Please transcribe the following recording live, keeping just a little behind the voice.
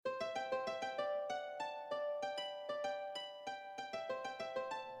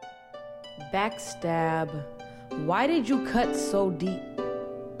Backstab. Why did you cut so deep?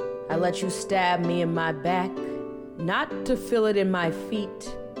 I let you stab me in my back, not to feel it in my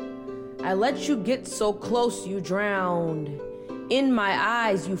feet. I let you get so close you drowned. In my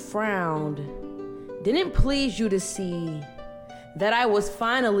eyes you frowned. Didn't please you to see that I was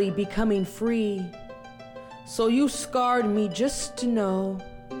finally becoming free. So you scarred me just to know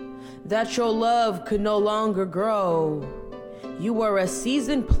that your love could no longer grow. You were a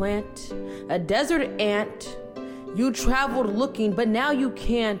seasoned plant, a desert ant. You traveled looking, but now you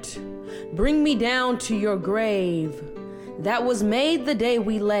can't bring me down to your grave that was made the day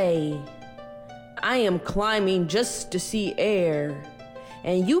we lay. I am climbing just to see air,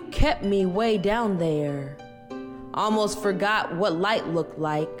 and you kept me way down there. Almost forgot what light looked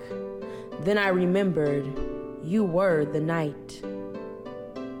like. Then I remembered you were the night.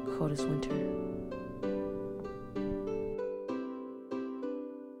 Coldestwynter.